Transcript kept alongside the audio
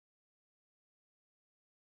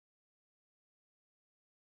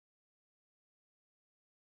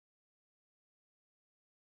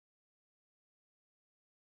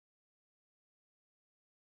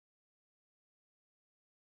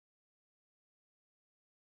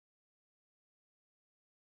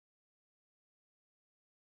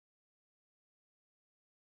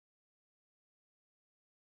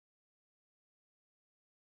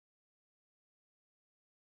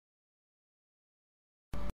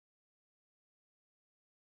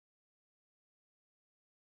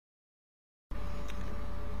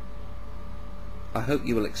I hope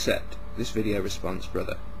you will accept this video response,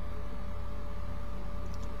 brother.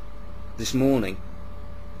 This morning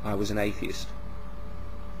I was an atheist,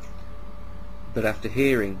 but after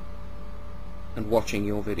hearing and watching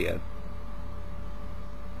your video,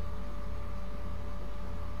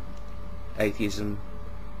 atheism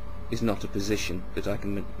is not a position that I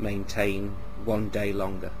can maintain one day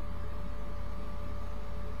longer.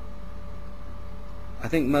 I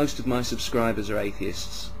think most of my subscribers are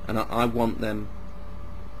atheists, and I want them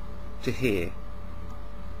to hear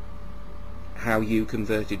how you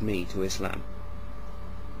converted me to Islam.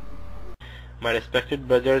 My respected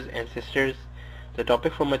brothers and sisters, the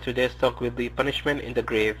topic for my today's talk will be punishment in the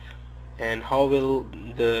grave, and how will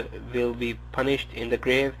be punished in the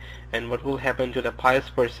grave, and what will happen to the pious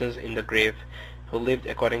persons in the grave who lived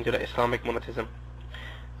according to the Islamic monotheism.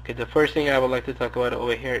 Okay, the first thing I would like to talk about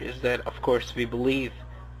over here is that, of course, we believe,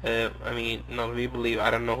 I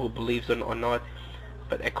don't know who believes or not,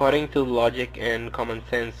 but according to logic and common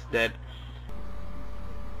sense that,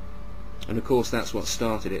 and of course that's what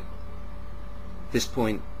started it. This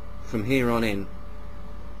point, from here on in,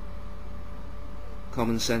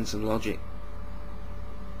 common sense and logic,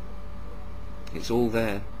 it's all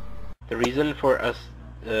there. the reason for us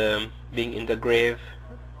being in the grave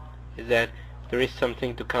is that there is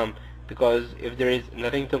something to come, because if there is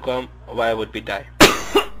nothing to come, why would we die?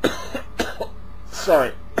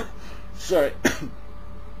 Sorry.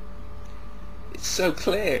 It's so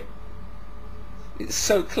clear. It's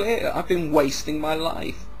so clear. I've been wasting my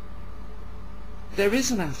life. There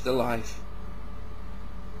is an afterlife.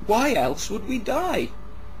 Why else would we die?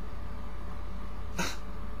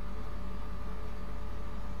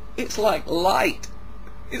 It's like light.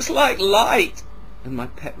 It's like light. And my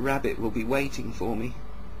pet rabbit will be waiting for me,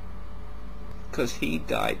 'cause he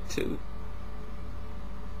died too.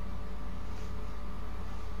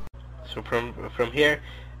 So from here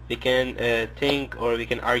we can think, or we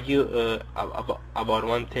can argue about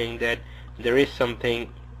one thing, that there is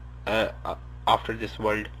something after this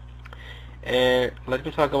world. And let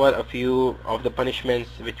me talk about a few of the punishments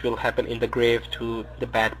which will happen in the grave to the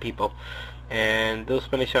bad people, and those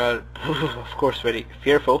punishments are of course very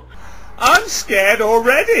fearful. I'm scared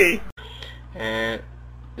already. And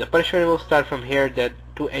the punishment will start from here, that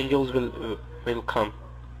two angels will come.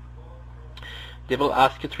 They will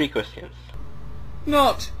ask you 3 questions.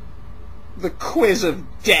 Not the quiz of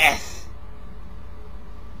death.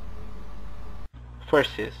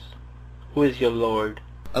 First is, who is your Lord?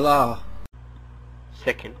 Allah.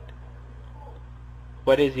 Second,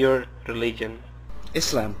 what is your religion?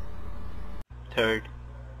 Islam. Third,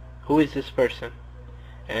 who is this person?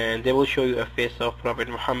 And they will show you a face of Prophet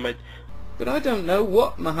Muhammad. But I don't know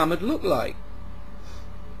what Muhammad looked like.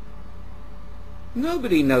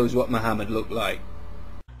 Nobody knows what Muhammad looked like.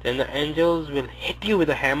 Then the angels will hit you with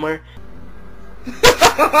a hammer.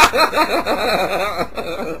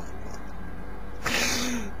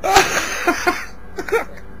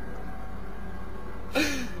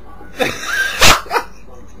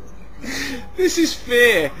 This is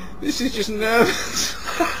fear. This is just nervous.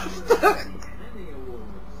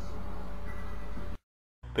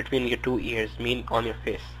 Between your 2 ears, mean on your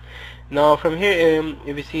face. Now from here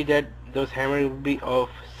we see that those hammers will be of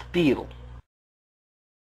steel,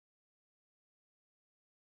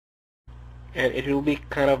 and it will be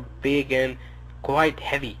kind of big and quite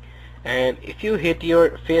heavy, and if you hit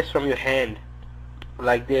your face from your hand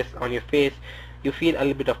like this on your face, you feel a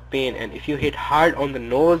little bit of pain, and if you hit hard on the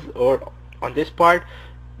nose or on this part,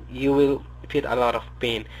 you will feel a lot of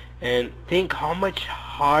pain. And think how much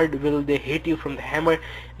hard will they hit you from the hammer.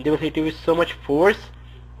 They will hit you with so much force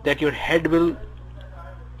that your head will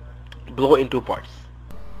blow into parts.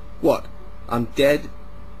 What? I'm dead?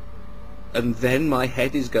 And then my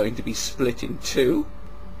head is going to be split in 2?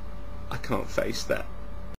 I can't face that.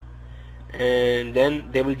 And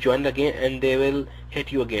then they will join again, and they will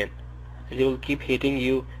hit you again, and they will keep hitting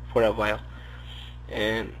you for a while.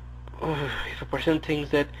 And if a person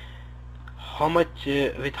thinks that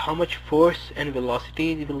with how much force and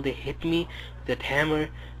velocity will they hit me, that hammer,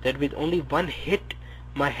 that with only one hit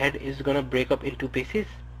my head is gonna break up into pieces.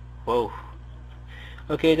 Whoa.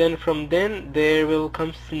 Okay, then from then there will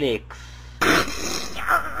come snakes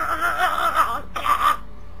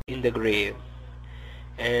in the grave,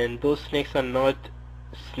 and those snakes are not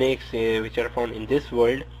snakes which are found in this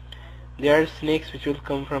world. They are snakes which will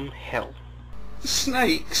come from hell.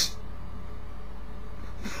 Snakes?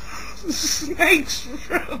 Snakes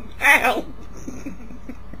from hell!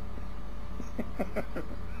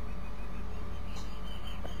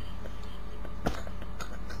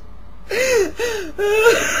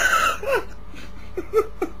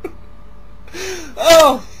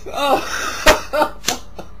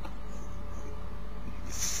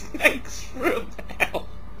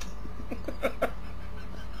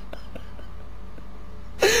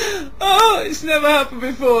 Oh, it's never happened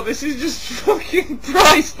before. This is just fucking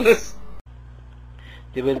priceless.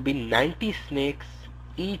 There will be 90 snakes,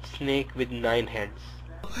 each snake with 9 heads.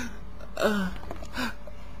 I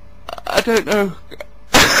don't know.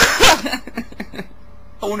 I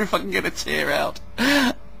wonder if I can get a tear out.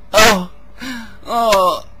 Oh,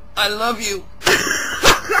 I love you.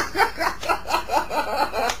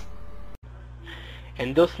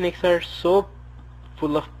 And those snakes are so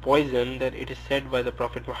full of poison that it is said by the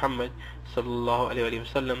Prophet Muhammad sallallahu alaihi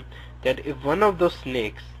wasallam that if one of those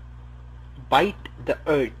snakes bite the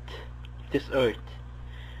earth, this earth,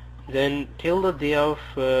 then till the day of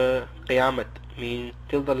Qiyamah, means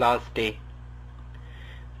till the last day,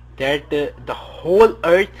 that the whole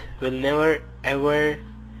earth will never ever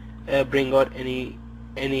bring out any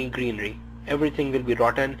greenery. Everything will be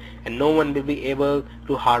rotten and no one will be able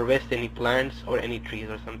to harvest any plants or any trees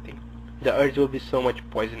or something. The earth will be so much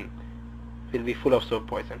poison, will be full of so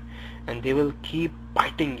poison, and they will keep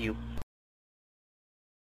biting you.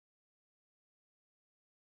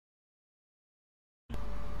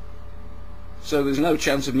 So there's no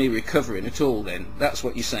chance of me recovering at all then? That's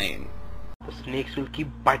what you're saying? The snakes will keep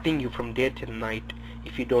biting you from day till night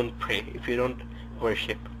if you don't pray, if you don't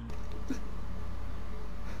worship.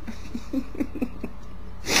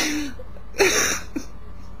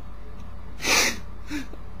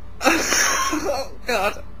 Oh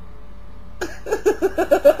God.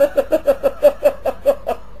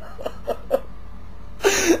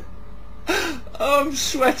 Oh, I'm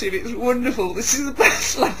sweating, it's wonderful. This is the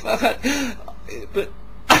best laugh I've had. But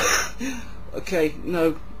okay,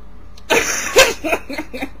 no.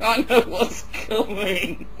 I know what's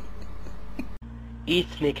coming. Each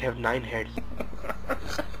snake have 9 heads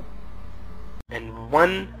and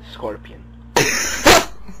 1 scorpion.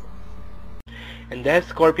 And that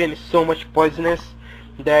scorpion is so much poisonous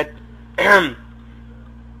that there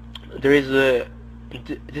is a...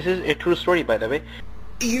 This is a true story, by the way.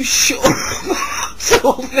 Are you sure about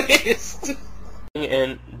all this?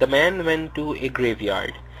 And the man went to a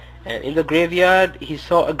graveyard, and in the graveyard he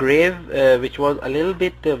saw a grave which was a little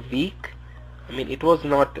bit weak. I mean, it was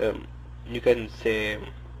not, you can say,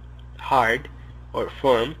 hard or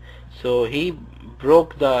firm. So he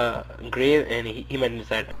broke the grave and he went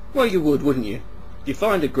inside. Well, you would, wouldn't you? You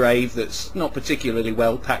find a grave that's not particularly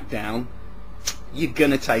well packed down, you're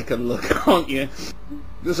gonna take a look, aren't you?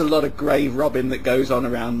 There's a lot of grave robbing that goes on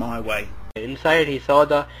around my way. Inside he saw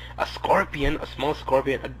a scorpion, a small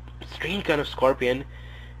scorpion, a strange kind of scorpion,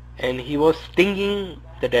 and he was stinging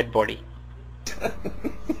the dead body.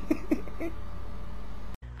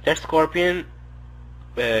 That scorpion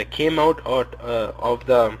came out of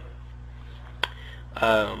the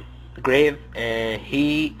grave, and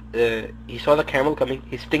he saw the camel coming.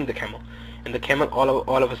 He stung the camel, and the camel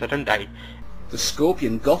all of a sudden died. The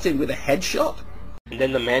scorpion got him with a headshot? And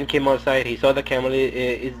then the man came outside. He saw the camel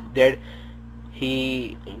is dead.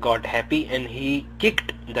 He got happy and he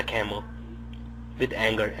kicked the camel with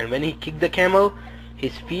anger. And when he kicked the camel,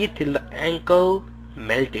 his feet till the ankle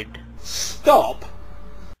melted. Stop!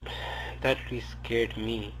 That really scared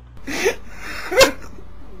me.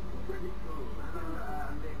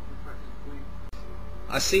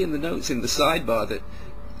 I see in the notes in the sidebar that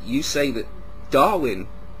you say that Darwin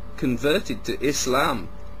converted to Islam.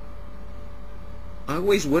 I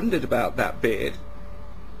always wondered about that beard.